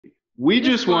We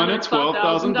just won a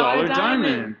 $12,000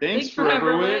 diamond. Thanks,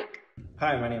 ForeverWick.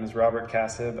 Hi, my name is Robert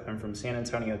Cassib. I'm from San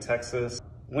Antonio, Texas.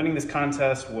 Winning this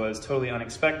contest was totally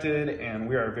unexpected, and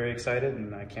we are very excited,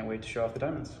 and I can't wait to show off the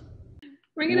diamonds.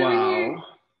 Bring it over here.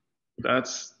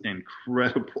 That's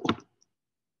incredible.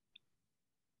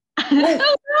 Oh,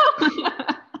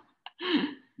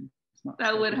 no.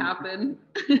 That would happen.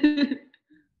 There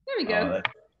we go.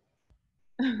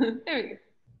 There we go.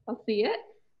 I'll see it.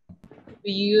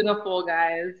 Beautiful,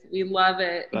 guys. We love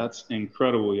it. That's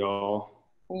incredible, y'all.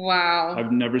 Wow.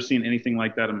 I've never seen anything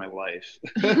like that in my life.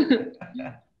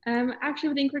 Actually,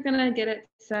 I think we're gonna get it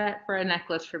set for a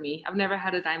necklace for me. I've never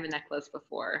had a diamond necklace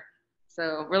before,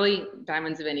 so really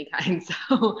diamonds of any kind.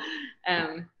 So,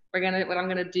 what I'm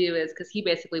gonna do is, because he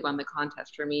basically won the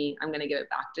contest for me, I'm gonna give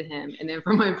it back to him, and then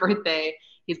for my birthday,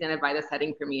 he's gonna buy the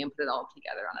setting for me and put it all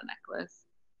together on a necklace.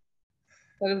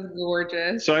 That is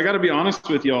gorgeous. So I got to be honest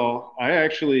with y'all. I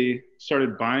actually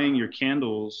started buying your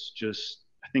candles just,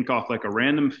 I think, off like a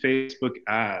random Facebook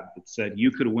ad that said you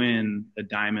could win a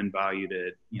diamond valued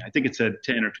at, I think it said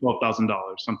 $10,000 or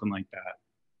 $12,000, something like that.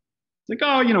 It's like,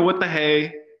 oh, what the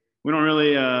hey? We don't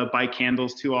really buy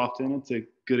candles too often. It's a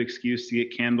good excuse to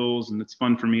get candles, and it's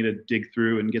fun for me to dig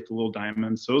through and get the little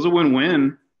diamonds. So it was a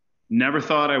win-win. Never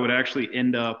thought I would actually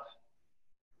end up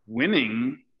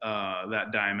winning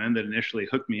that diamond that initially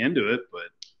hooked me into it, but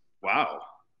wow.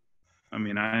 I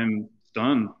mean, I'm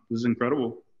stunned. This is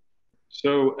incredible.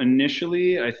 So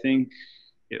initially, I think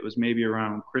it was maybe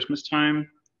around Christmas time,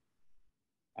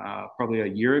 probably a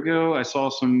year ago, I saw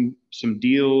some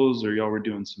deals, or y'all were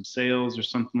doing some sales or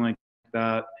something like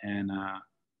that, and I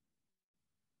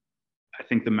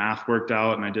think the math worked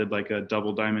out, and I did like a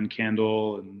double diamond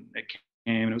candle, and it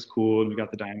came, and it was cool, and we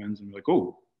got the diamonds, and we're like,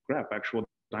 oh crap, actual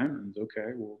diamonds.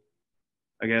 Okay, well,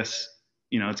 I guess,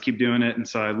 let's keep doing it. And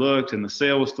so I looked, and the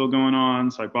sale was still going on.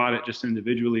 So I bought it just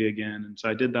individually again. And so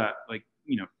I did that like,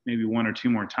 maybe one or two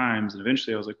more times. And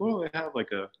eventually I was like, well, they have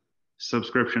like a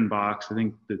subscription box. I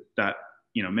think that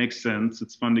makes sense.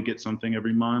 It's fun to get something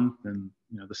every month. And,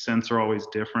 the scents are always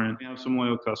different. We have some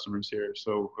loyal customers here.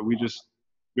 So we just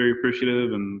very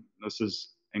appreciative. And this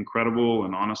is incredible.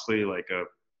 And honestly, like a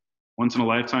once in a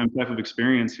lifetime type of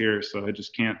experience here. So I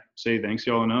just can't say thanks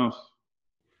y'all enough.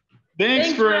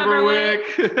 Thanks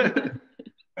ForeverWick.